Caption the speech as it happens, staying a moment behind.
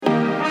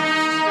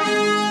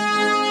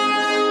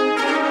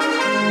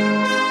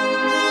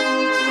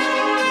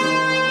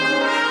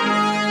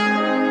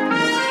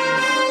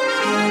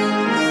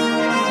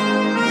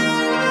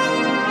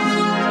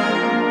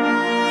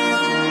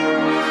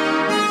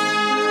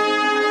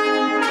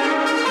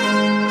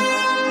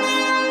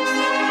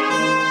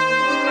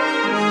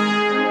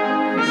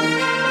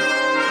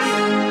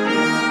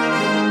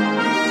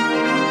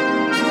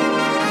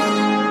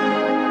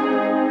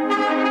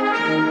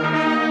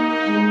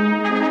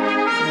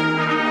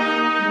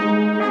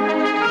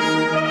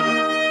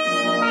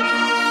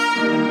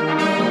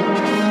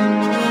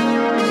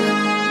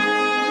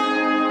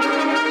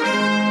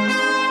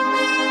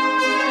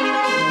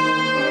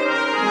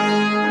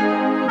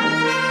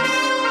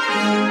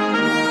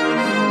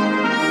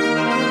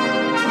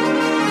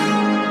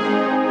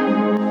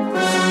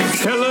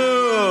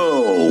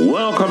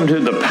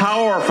welcome to the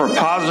Power for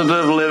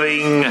Positive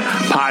Living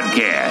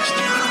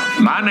podcast.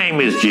 My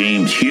name is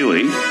James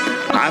Huey.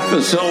 I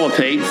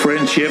facilitate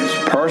friendships,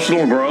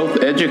 personal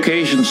growth,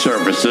 education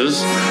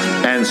services,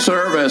 and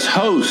serve as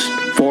host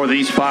for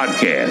these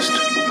podcasts,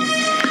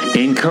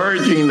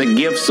 encouraging the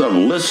gifts of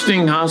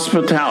listening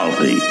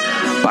hospitality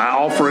by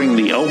offering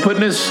the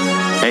openness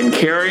and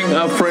caring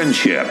of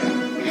friendship.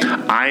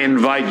 I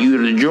invite you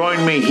to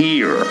join me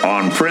here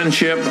on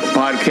Friendship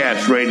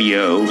Podcast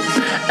Radio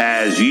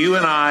as you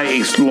and I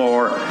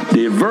explore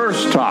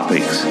diverse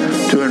topics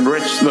to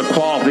enrich the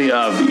quality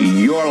of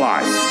your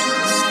life.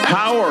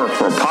 Power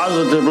for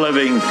positive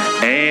living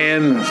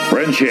and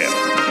friendship.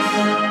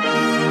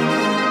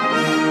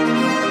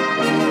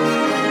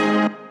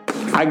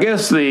 I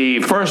guess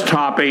the first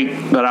topic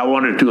that I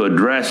wanted to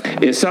address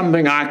is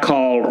something I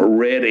call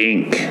red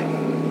ink.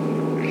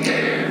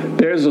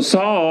 There's a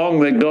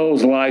song that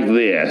goes like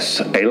this,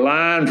 a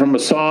line from a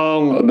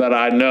song that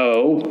I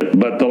know,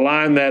 but the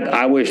line that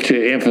I wish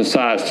to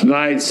emphasize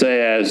tonight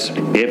says,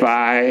 if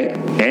I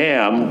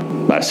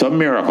am, by some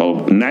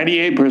miracle,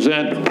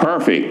 98%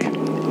 perfect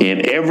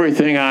in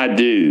everything I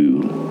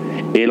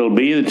do, it'll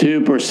be the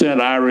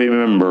 2% I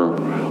remember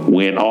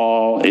when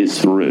all is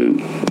through.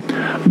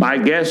 My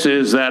guess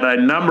is that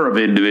a number of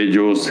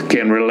individuals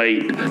can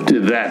relate to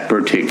that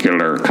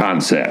particular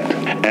concept.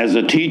 As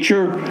a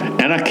teacher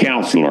and a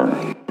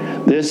counselor,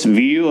 this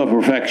view of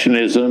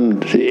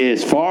perfectionism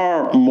is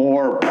far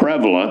more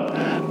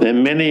prevalent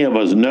than many of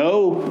us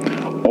know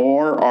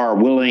or are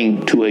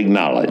willing to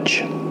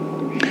acknowledge.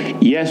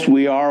 Yes,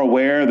 we are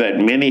aware that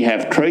many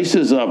have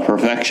traces of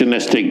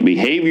perfectionistic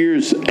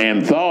behaviors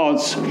and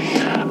thoughts,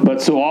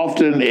 but so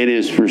often it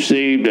is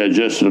perceived as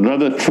just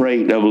another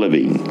trait of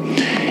living.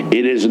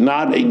 It is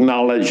not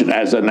acknowledged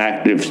as an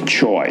active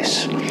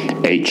choice,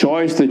 a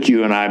choice that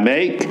you and I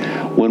make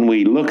when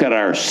we look at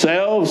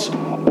ourselves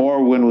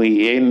or when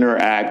we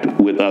interact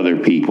with other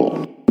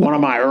people. One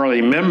of my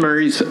early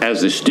memories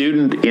as a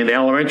student in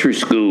elementary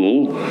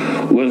school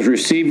was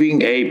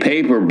receiving a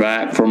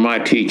paperback from my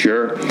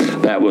teacher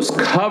that was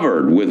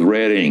covered with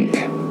red ink.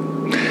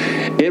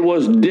 It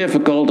was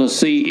difficult to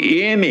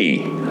see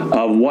any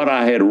of what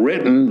I had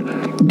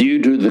written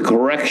due to the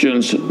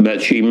corrections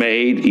that she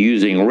made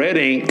using red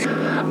ink.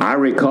 I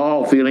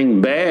recall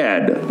feeling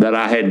bad that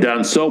I had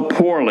done so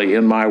poorly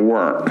in my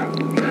work.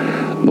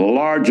 The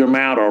large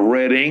amount of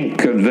red ink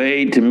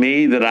conveyed to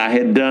me that I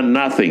had done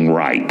nothing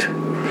right.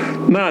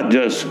 Not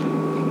just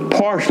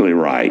partially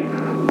right,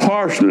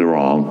 partially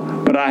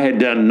wrong, but I had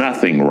done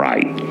nothing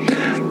right.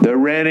 The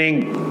red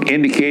ink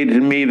indicated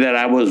to me that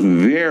I was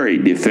very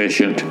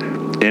deficient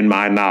in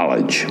my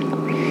knowledge.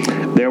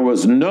 There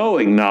was no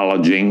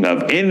acknowledging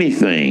of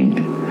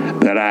anything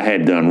that I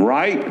had done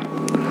right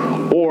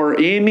or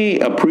any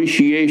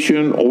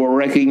appreciation or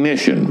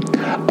recognition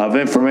of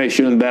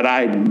information that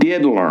I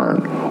did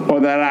learn or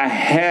that I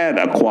had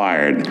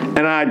acquired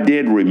and I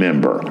did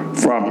remember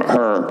from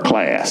her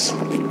class.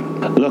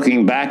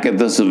 Looking back at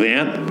this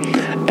event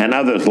and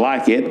others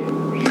like it,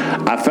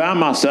 I found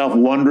myself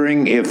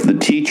wondering if the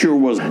teacher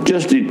was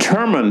just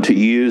determined to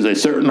use a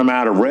certain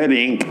amount of red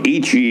ink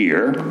each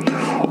year,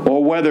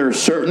 or whether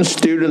certain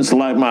students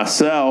like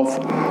myself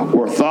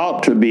were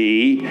thought to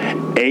be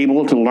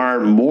able to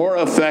learn more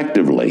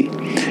effectively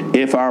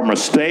if our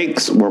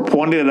mistakes were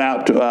pointed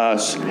out to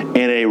us in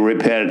a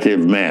repetitive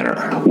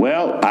manner.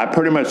 Well, I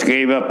pretty much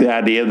gave up the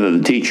idea that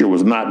the teacher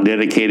was not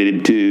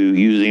dedicated to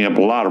using up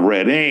a lot of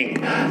red ink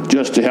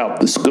just to help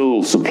the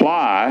school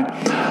supply,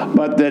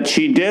 but that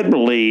she did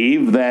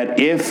believe that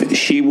if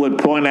she would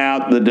point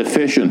out the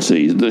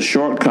deficiencies, the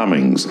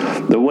shortcomings,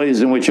 the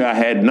ways in which I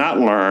had not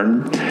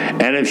learned,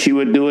 and if she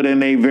would do it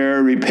in a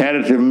very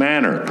repetitive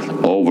manner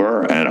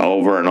over and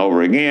over and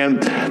over again,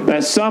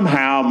 that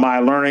somehow my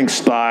learning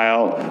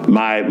style,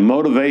 my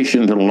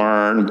motivation to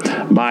learn,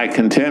 my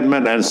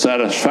contentment and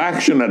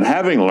satisfaction at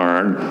having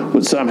learned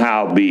would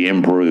somehow be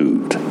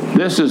improved.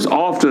 This is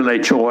often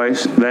a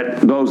choice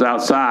that goes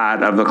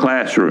outside of the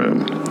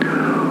classroom.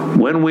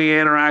 When we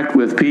interact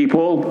with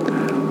people,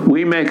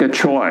 we make a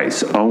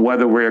choice on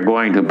whether we're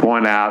going to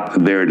point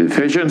out their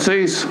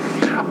deficiencies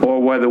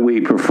or whether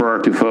we prefer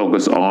to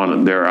focus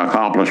on their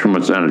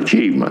accomplishments and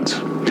achievements.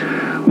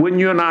 When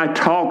you and I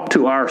talk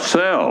to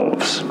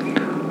ourselves,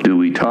 do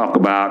we talk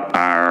about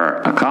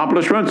our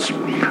accomplishments,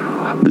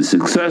 the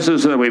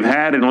successes that we've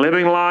had in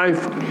living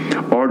life,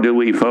 or do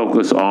we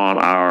focus on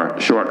our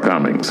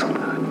shortcomings?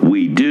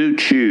 We do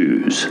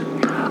choose.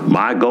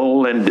 My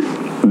goal in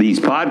these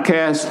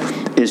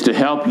podcasts is to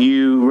help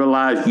you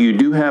realize you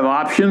do have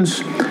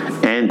options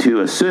and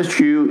to assist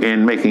you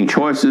in making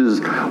choices,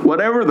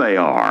 whatever they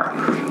are,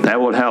 that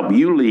will help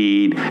you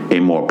lead a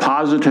more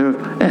positive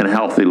and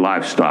healthy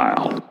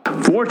lifestyle.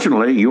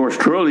 Fortunately, yours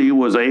truly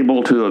was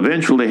able to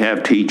eventually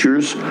have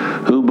teachers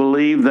who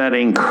believed that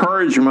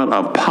encouragement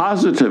of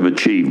positive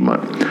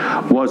achievement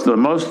was the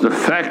most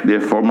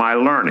effective for my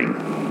learning.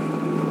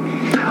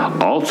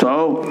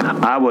 Also,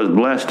 I was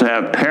blessed to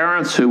have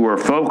parents who were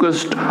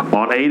focused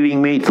on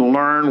aiding me to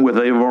learn with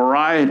a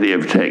variety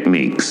of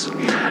techniques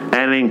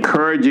and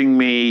encouraging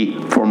me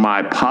for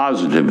my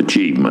positive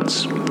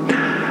achievements.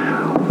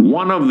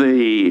 One of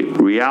the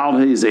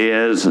realities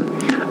is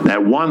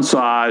that one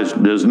size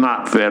does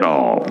not fit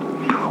all.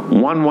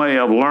 One way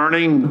of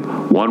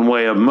learning, one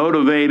way of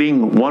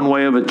motivating, one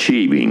way of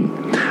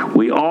achieving.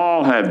 We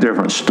all have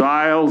different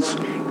styles,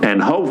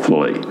 and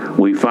hopefully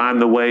we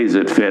find the ways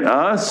that fit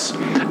us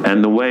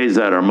and the ways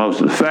that are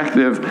most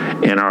effective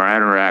in our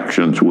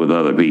interactions with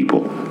other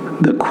people.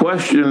 The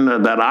question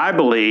that I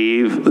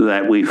believe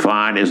that we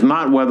find is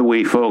not whether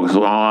we focus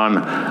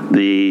on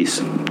the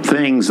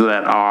things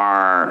that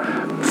are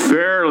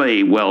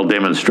fairly well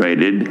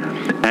demonstrated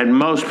and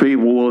most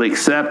people will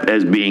accept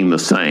as being the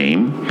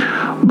same,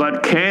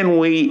 but can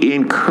we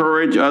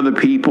encourage other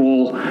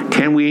people?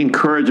 Can we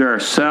encourage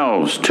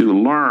ourselves to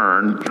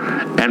learn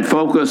and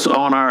focus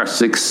on our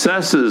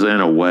successes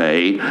in a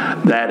way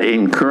that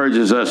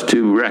encourages us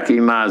to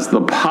recognize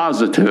the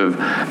positive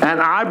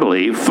and, I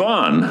believe,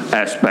 fun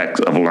aspects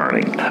of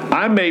learning?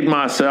 I made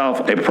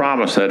myself a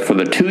promise that for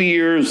the 2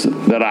 years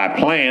that I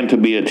planned to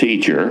be a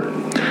teacher,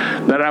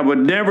 that I would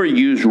never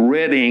use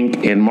red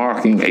ink in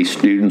marking a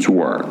student's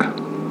work.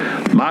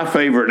 My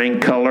favorite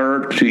ink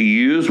color to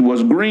use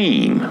was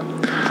green,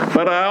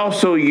 but I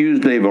also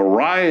used a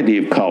variety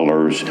of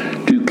colors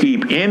to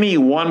keep any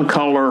one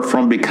color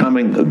from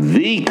becoming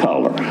the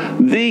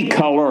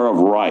color of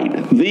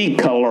right, the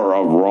color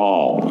of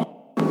wrong.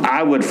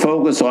 I would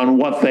focus on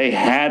what they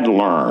had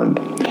learned.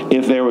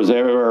 If there was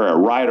ever a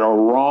right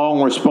or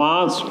wrong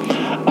response,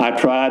 I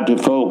tried to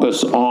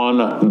focus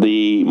on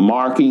the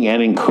marking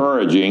and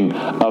encouraging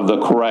of the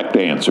correct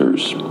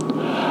answers.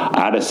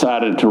 I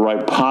decided to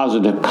write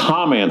positive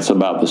comments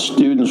about the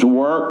student's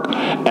work,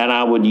 and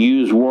I would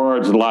use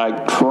words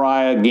like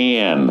try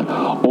again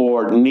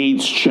or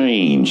needs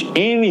change,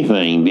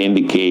 anything to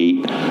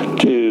indicate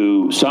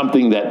to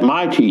something that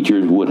my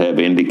teachers would have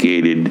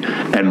indicated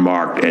and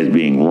marked as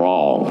being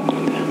wrong.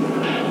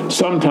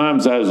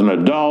 Sometimes as an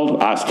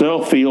adult, I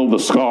still feel the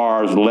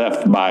scars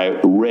left by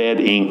red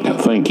ink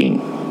thinking.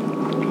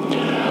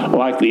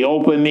 Like the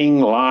opening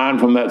line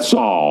from that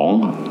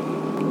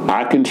song,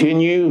 I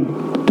continue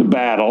to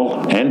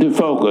battle and to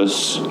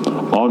focus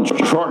on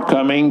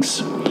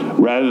shortcomings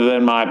rather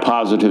than my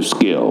positive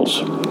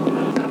skills.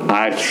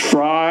 I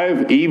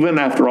strive, even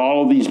after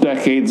all of these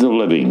decades of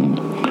living,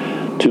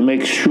 to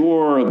make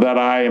sure that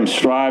I am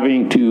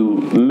striving to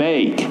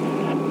make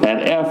an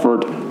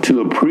effort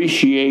to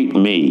appreciate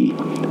me,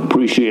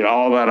 appreciate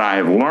all that I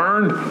have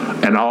learned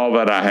and all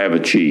that I have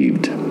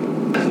achieved.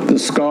 The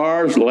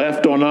scars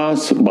left on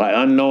us by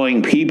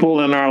unknowing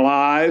people in our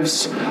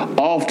lives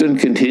often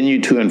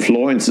continue to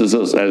influence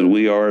us as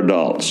we are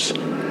adults.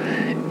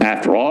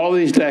 After all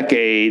these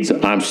decades,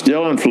 I'm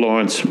still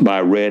influenced by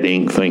red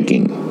ink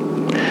thinking.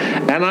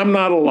 And I'm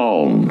not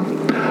alone.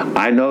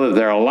 I know that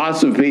there are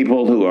lots of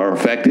people who are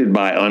affected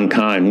by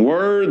unkind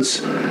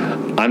words,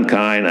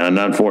 unkind and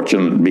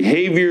unfortunate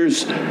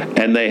behaviors,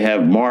 and they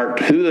have marked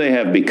who they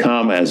have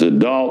become as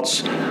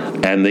adults,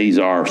 and these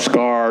are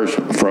scars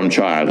from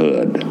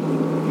childhood.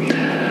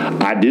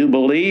 I do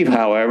believe,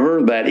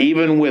 however, that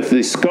even with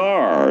the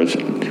scars,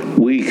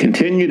 we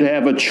continue to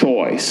have a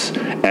choice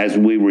as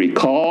we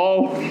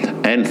recall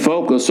and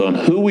focus on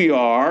who we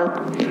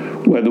are,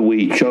 whether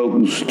we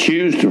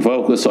choose to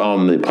focus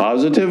on the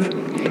positive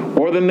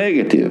or the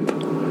negative,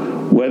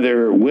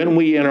 whether when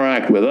we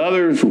interact with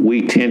others,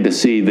 we tend to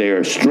see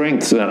their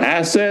strengths and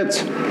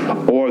assets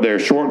or their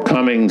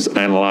shortcomings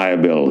and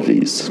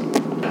liabilities.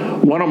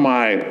 One of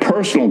my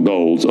personal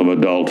goals of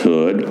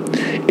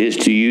adulthood is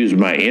to use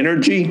my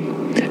energy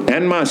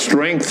and my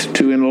strength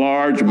to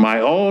enlarge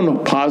my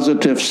own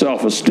positive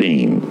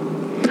self-esteem.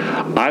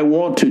 I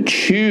want to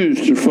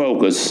choose to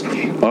focus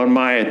on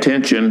my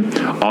attention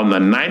on the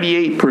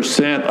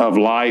 98% of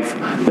life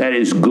that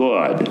is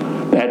good,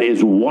 that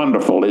is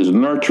wonderful, is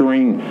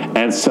nurturing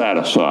and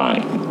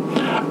satisfying.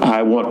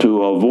 I want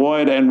to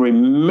avoid and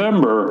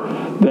remember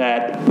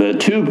that the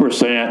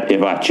 2%,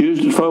 if I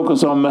choose to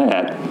focus on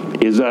that,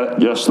 is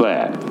just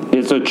that.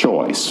 It's a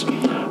choice.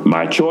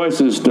 My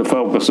choice is to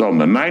focus on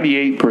the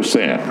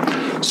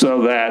 98%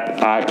 so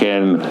that I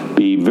can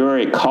be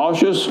very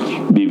cautious,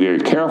 be very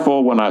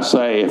careful when I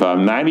say if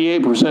I'm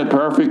 98%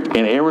 perfect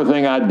in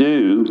everything I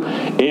do,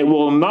 it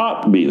will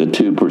not be the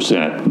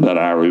 2% that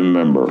I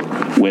remember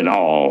when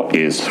all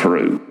is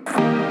through.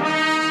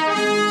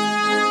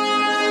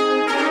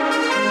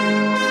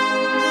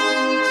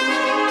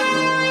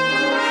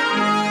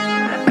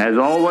 As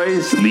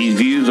always, these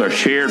views are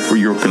shared for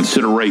your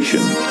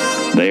consideration.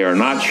 They are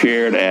not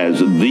shared as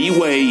the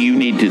way you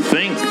need to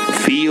think,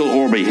 feel,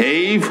 or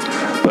behave,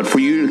 but for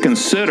you to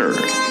consider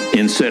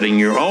in setting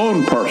your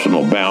own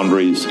personal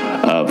boundaries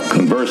of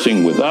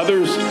conversing with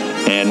others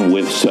and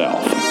with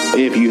self.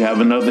 If you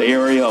have another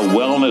area of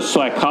wellness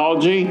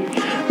psychology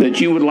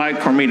that you would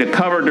like for me to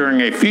cover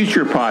during a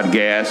future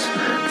podcast,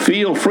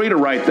 feel free to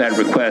write that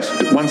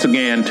request once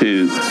again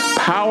to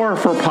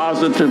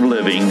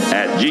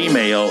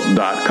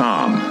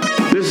powerforpositiveliving@gmail.com.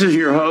 This is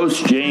your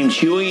host, James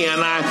Huey,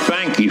 and I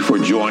thank you for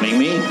joining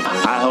me.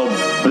 I hope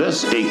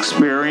this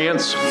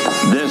experience,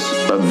 this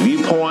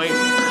viewpoint,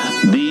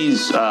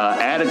 these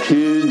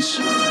attitudes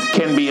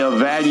can be of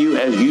value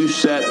as you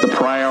set the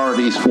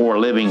priorities for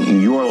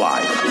living your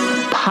life.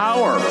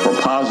 Power for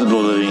positive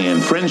living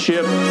and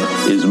friendship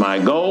is my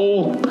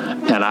goal,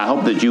 and I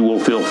hope that you will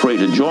feel free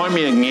to join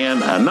me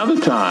again another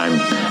time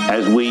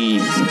as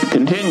we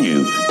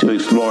continue to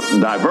explore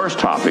diverse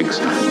topics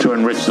to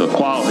enrich the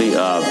quality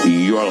of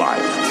your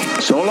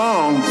life. So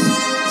long.